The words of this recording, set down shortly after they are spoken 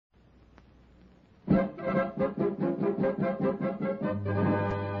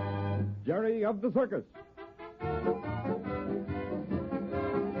Jerry of the Circus.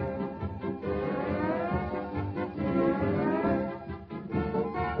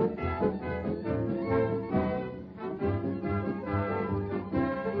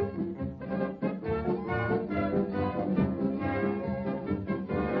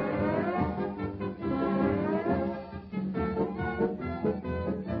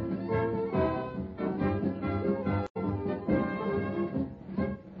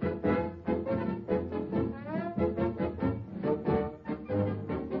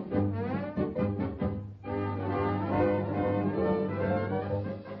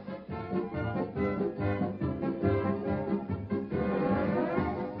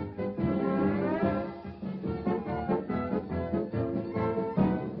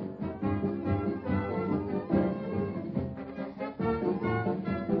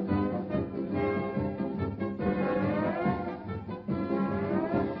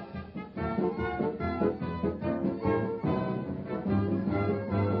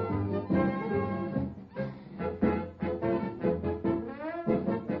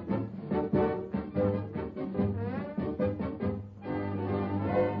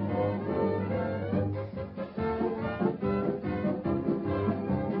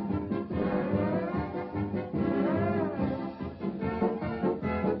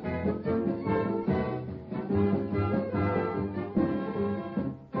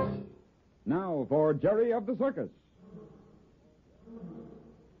 Now for Jerry of the Circus.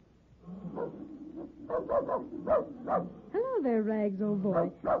 Hello there, Rags, old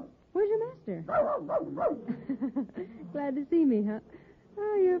boy. Where's your master? Glad to see me, huh?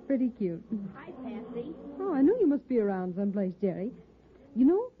 Oh, you're pretty cute. Hi, Patsy. Oh, I knew you must be around someplace, Jerry. You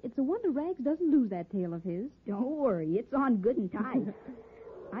know, it's a wonder Rags doesn't lose that tail of his. Don't worry, it's on good and tight.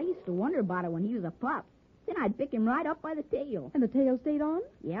 I used to wonder about it when he was a pup. Then I'd pick him right up by the tail. And the tail stayed on?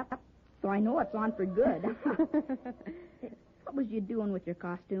 Yep. So I know it's on for good. What was you doing with your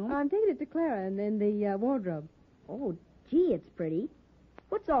costume? I'm taking it to Clara and in the wardrobe. Oh, gee, it's pretty.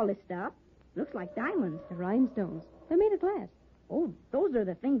 What's all this stuff? Looks like diamonds. The rhinestones. They're made of glass. Oh, those are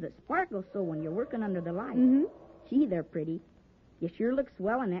the things that sparkle so when you're working under the light. Mm-hmm. Gee, they're pretty. You sure look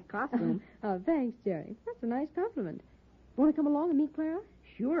swell in that costume. Oh, thanks, Jerry. That's a nice compliment. Want to come along and meet Clara?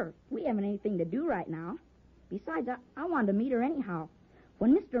 Sure. We haven't anything to do right now. Besides, I wanted to meet her anyhow.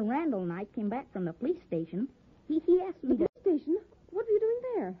 When Mr. Randall and I came back from the police station, he asked me The police station? What were you doing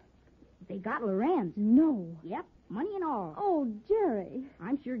there? They got Lorenz. No. Yep, money and all. Oh, Jerry.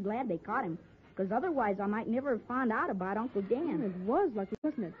 I'm sure glad they caught him, because otherwise I might never have found out about Uncle Dan. It was lucky,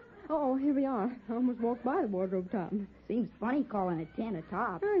 wasn't it? Oh, here we are. I almost walked by the wardrobe top. Seems funny calling it 10 a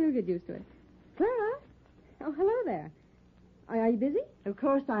top. Oh, you'll get used to it. Clara? Oh, hello there. Are you busy? Of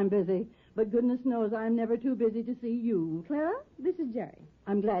course I'm busy, but goodness knows I'm never too busy to see you. Clara, this is Jerry.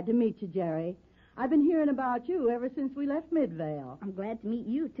 I'm glad to meet you, Jerry. I've been hearing about you ever since we left Midvale. I'm glad to meet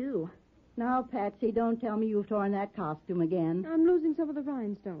you, too. Now, Patsy, don't tell me you've torn that costume again. I'm losing some of the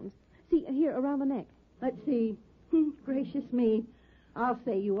rhinestones. See, here, around the neck. Let's see. Gracious me. I'll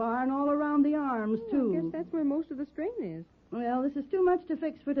say you are, and all around the arms, too. I guess that's where most of the strain is. Well, this is too much to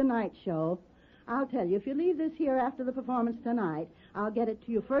fix for tonight's show. I'll tell you, if you leave this here after the performance tonight, I'll get it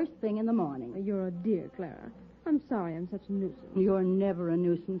to you first thing in the morning. You're a dear, Clara. I'm sorry I'm such a nuisance. You're never a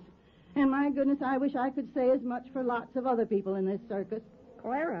nuisance. And my goodness, I wish I could say as much for lots of other people in this circus.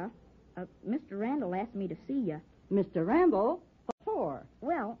 Clara, Mr. Randall asked me to see you. Mr. Randall? What for?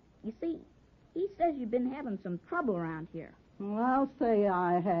 Well, you see, he says you've been having some trouble around here. Well, I'll say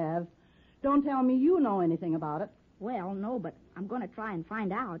I have. Don't tell me you know anything about it. Well, no, but I'm going to try and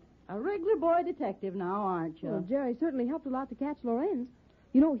find out. A regular boy detective now, aren't you? Well, Jerry certainly helped a lot to catch Lorenz.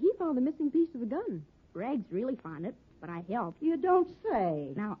 You know, he found the missing piece of the gun. Rags really found it, but I helped. You don't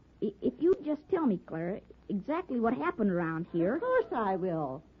say. Now, if you just tell me, Clara, exactly what happened around here. Of course I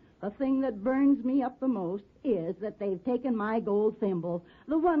will. The thing that burns me up the most is that they've taken my gold thimble,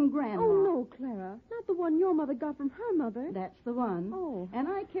 the one Grandma. Oh, no, Clara. Not the one your mother got from her mother. That's the one. Oh. And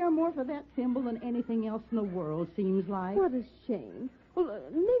I care more for that thimble than anything else in the world, seems like. What a shame. Well,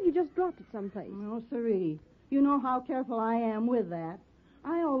 maybe you just dropped it someplace. No, sirree. You know how careful I am with that.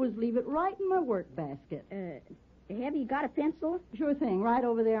 I always leave it right in my work basket. Have you got a pencil? Sure thing, right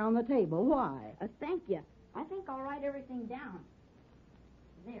over there on the table. Why? Thank you. I think I'll write everything down.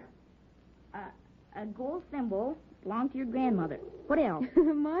 There. A gold thimble belonged to your grandmother. What else?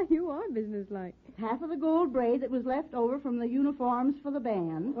 My, you are businesslike. Half of the gold braid that was left over from the uniforms for the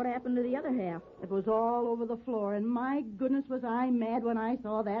band. What happened to the other half? It was all over the floor, and my goodness was I mad when I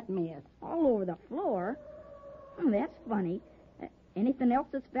saw that mess. All over the floor? That's funny. Anything else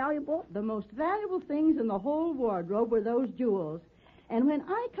that's valuable? The most valuable things in the whole wardrobe were those jewels. And when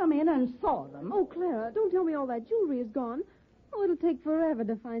I come in and saw them... Oh, Clara, don't tell me all that jewelry is gone. Oh, it'll take forever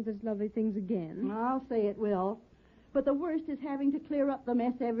to find such lovely things again. I'll say it will. But the worst is having to clear up the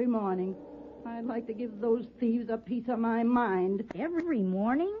mess every morning. I'd like to give those thieves a piece of my mind. Every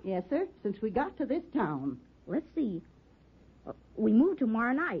morning? Yes, sir, since we got to this town. Let's see. We move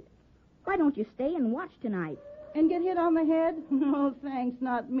tomorrow night. Why don't you stay and watch tonight? And get hit on the head? No, thanks,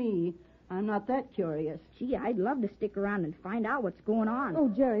 not me. I'm not that curious. Gee, I'd love to stick around and find out what's going on. Oh,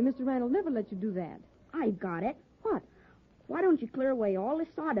 Jerry, Mr. Randall never let you do that. I've got it. What? Why don't you clear away all the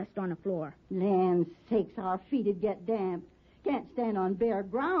sawdust on the floor? Land sakes, our feet'd get damp. Can't stand on bare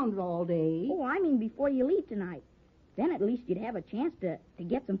ground all day. Oh, I mean before you leave tonight. Then at least you'd have a chance to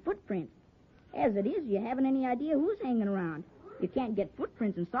get some footprints. As it is, you haven't any idea who's hanging around. You can't get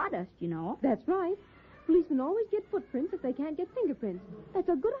footprints in sawdust, you know. That's right. Policemen always get footprints if they can't get fingerprints. That's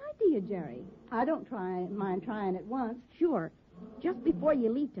a good idea, Jerry. I don't mind trying it once. Sure. Just before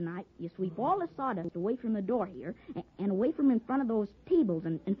you leave tonight, you sweep all the sawdust away from the door here and away from in front of those tables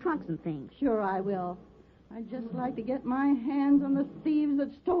and trunks and things. Sure I will. I'd just like to get my hands on the thieves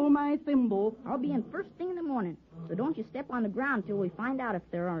that stole my thimble. I'll be in first thing in the morning, so don't you step on the ground till we find out if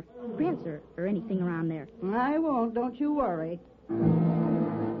there are prints or anything around there. I won't, don't you worry.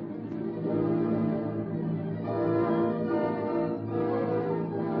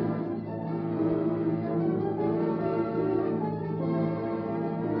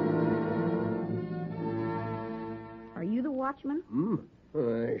 Are you the watchman?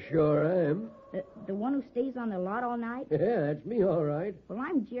 I sure am. The one who stays on the lot all night? Yeah, that's me, all right. Well,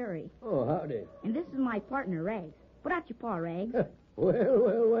 I'm Jerry. Oh, howdy. And this is my partner, Rags. Put out your paw, Rags.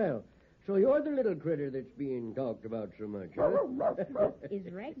 Well. So you're the little critter that's being talked about so much, huh?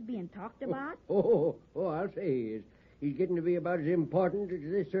 Is Rags being talked about? Oh, I'll say he is. He's getting to be about as important to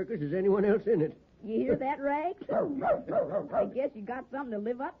this circus as anyone else in it. You hear that, Rags? I guess you got something to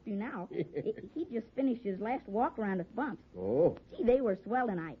live up to now. He just finished his last walk around with Bumps. Oh. Gee, they were swell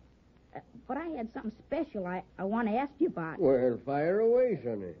tonight. But I had something special I want to ask you about. Well, fire away,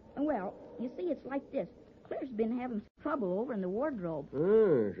 sonny. Well, you see, it's like this. Claire's been having some trouble over in the wardrobe.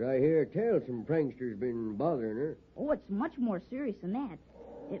 So I hear tell some pranksters been bothering her. Oh, it's much more serious than that.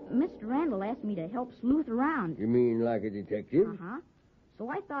 Mr. Randall asked me to help sleuth around. You mean like a detective? Uh-huh. So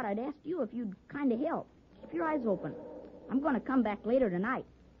I thought I'd ask you if you'd kind of help. Keep your eyes open. I'm going to come back later tonight.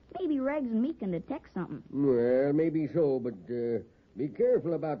 Maybe Rags and me can detect something. Well, maybe so, but be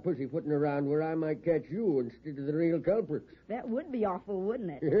careful about pussyfooting around where I might catch you instead of the real culprits. That would be awful,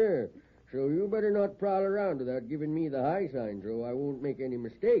 wouldn't it? Yeah. So you better not prowl around without giving me the high sign so I won't make any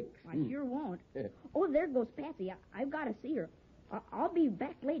mistakes. I sure won't. Oh, there goes Patsy. I've got to see her. I'll be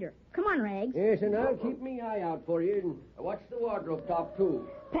back later. Come on, Rags. Yes, and I'll keep me eye out for you and watch the wardrobe top, too.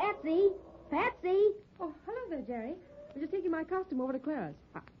 Patsy! Patsy! Oh, hello there, Jerry. I'm just taking my costume over to Clara's.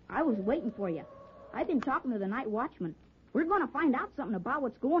 I was waiting for you. I've been talking to the night watchman. We're going to find out something about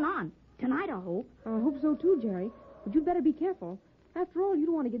what's going on. Tonight, I hope. I hope so, too, Jerry. But you'd better be careful. After all, you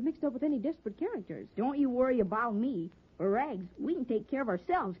don't want to get mixed up with any desperate characters. Don't you worry about me. Or Rags, we can take care of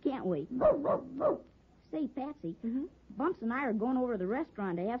ourselves, can't we? Say, Patsy, Bumps and I are going over to the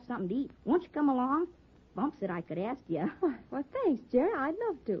restaurant to have something to eat. Won't you come along? Bumps said I could ask you. Well, thanks, Jerry. I'd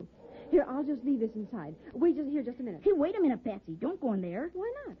love to. Here, I'll just leave this inside. Wait just a minute. Hey, wait a minute, Patsy. Don't go in there.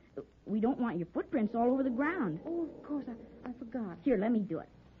 Why not? We don't want your footprints all over the ground. Oh, of course. I forgot. Here, let me do it.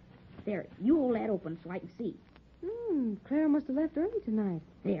 There, you hold that open so I can see. Clara must have left early tonight.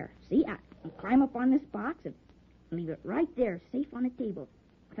 There, see? I'll climb up on this box and leave it right there, safe on the table,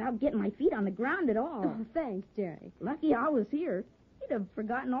 without getting my feet on the ground at all. Oh, thanks, Jerry. Lucky I was here. You'd have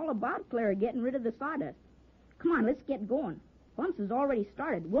forgotten all about Clara getting rid of the sawdust. Come on, let's get going. Bumps has already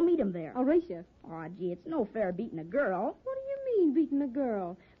started. We'll meet him there. I'll race you. Aw, gee, it's no fair beating a girl. What do you mean, beating a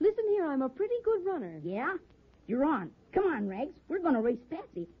girl? Listen here, I'm a pretty good runner. Yeah? You're on. Come on, Rags. We're going to race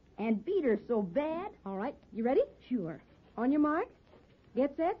Patsy and beat her so bad. All right, you ready? Sure. On your mark.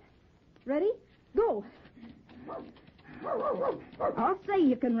 Get set. Ready? Go. I'll say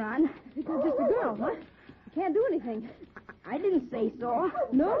you can run. Because just a girl, huh? You can't do anything. I didn't say so.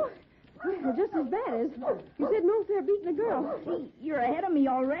 No? Well, just as bad as. You said no fair beating a girl. Gee, you're ahead of me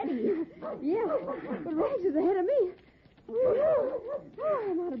already. Yeah, but Rags is ahead of me. Oh,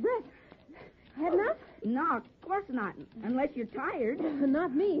 I'm out of breath. Had enough? No, of course not, unless you're tired.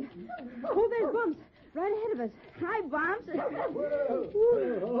 Not me. Oh, there's Bumps, right ahead of us. Hi, Bumps.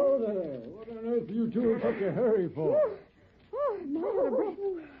 Hello there. What on earth are you two in such a hurry for? Oh, I'm out of breath.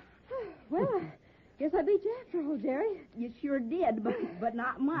 Well, Guess I beat you after all, Jerry. You sure did, but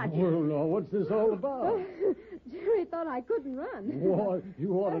not much. Well, now, what's this all about? Jerry thought I couldn't run. Why,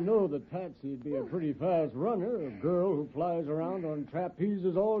 you ought to know that Patsy'd be a pretty fast runner. A girl who flies around on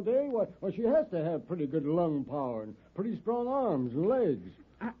trapezes all day, well, she has to have pretty good lung power and pretty strong arms and legs.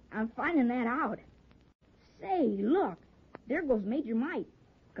 I'm finding that out. Say, look. There goes Major Mike.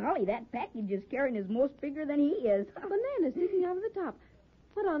 Golly, that package is carrying his most bigger than he is. Bananas sticking out of the top.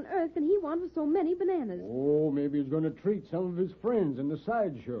 What on earth can he want with so many bananas? Oh, maybe he's going to treat some of his friends in the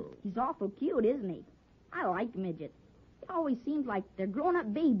sideshow. He's awful cute, isn't he? I like midgets. It always seems like they're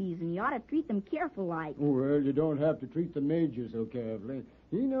grown-up babies, and you ought to treat them careful like. Well, you don't have to treat the Major so carefully.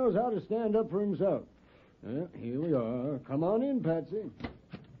 He knows how to stand up for himself. Well, here we are. Come on in, Patsy.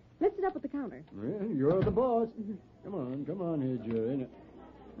 Let's sit up at the counter. Well, you're the boss. Come on here, Jerry.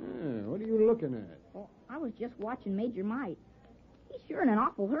 What are you looking at? Oh, I was just watching Major Mike. He's sure in an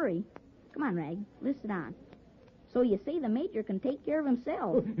awful hurry. Come on, Rag. Listen on. So you say the Major can take care of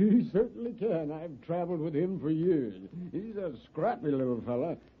himself? He certainly can. I've traveled with him for years. He's a scrappy little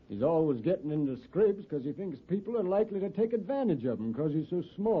fella. He's always getting into scrapes because he thinks people are likely to take advantage of him because he's so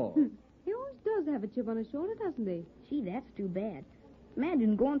small. He always does have a chip on his shoulder, doesn't he? Gee, that's too bad.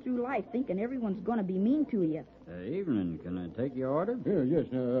 Imagine going through life thinking everyone's going to be mean to you. Evening. Can I take your order?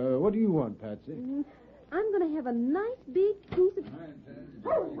 Yes. Now, what do you want, Patsy? I'm going to have a nice big piece of...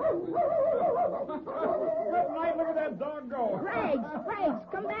 Look at that dog go. Rags,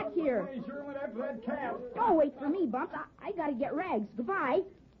 come back here. He sure went after that cat. Don't wait for me, Bumps. I got to get Rags. Goodbye.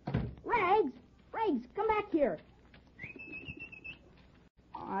 Rags, come back here.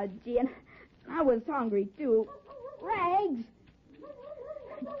 Aw, Jen, I was hungry, too. Rags.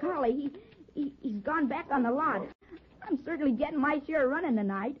 Golly, he's gone back on the lot. I'm certainly getting my share of running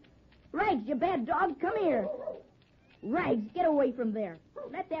tonight. Rags, you bad dog, come here. Rags, get away from there.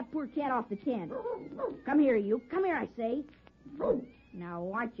 Let that poor cat off the tent. Come here, you. Come here, I say.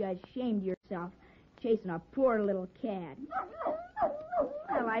 Now, aren't you ashamed of yourself, chasing a poor little cat?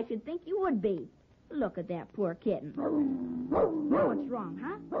 Well, I should think you would be. Look at that poor kitten. Now what's wrong,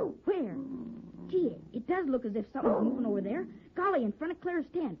 huh? Where? Gee, it does look as if something's moving over there. Golly, in front of Clara's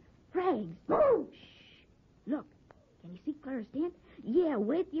tent. Rags. Shh. Look. Can you see Clara's tent? Yeah,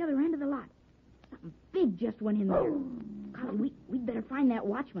 way at the other end of the lot. Something big just went in there. Golly, we'd better find that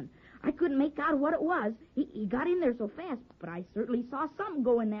watchman. I couldn't make out what it was. He got in there so fast, but I certainly saw something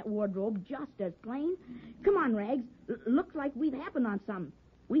go in that wardrobe just as plain. Come on, Rags. Looks like we've happened on something.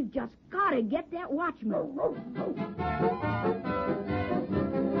 We've just got to get that watchman.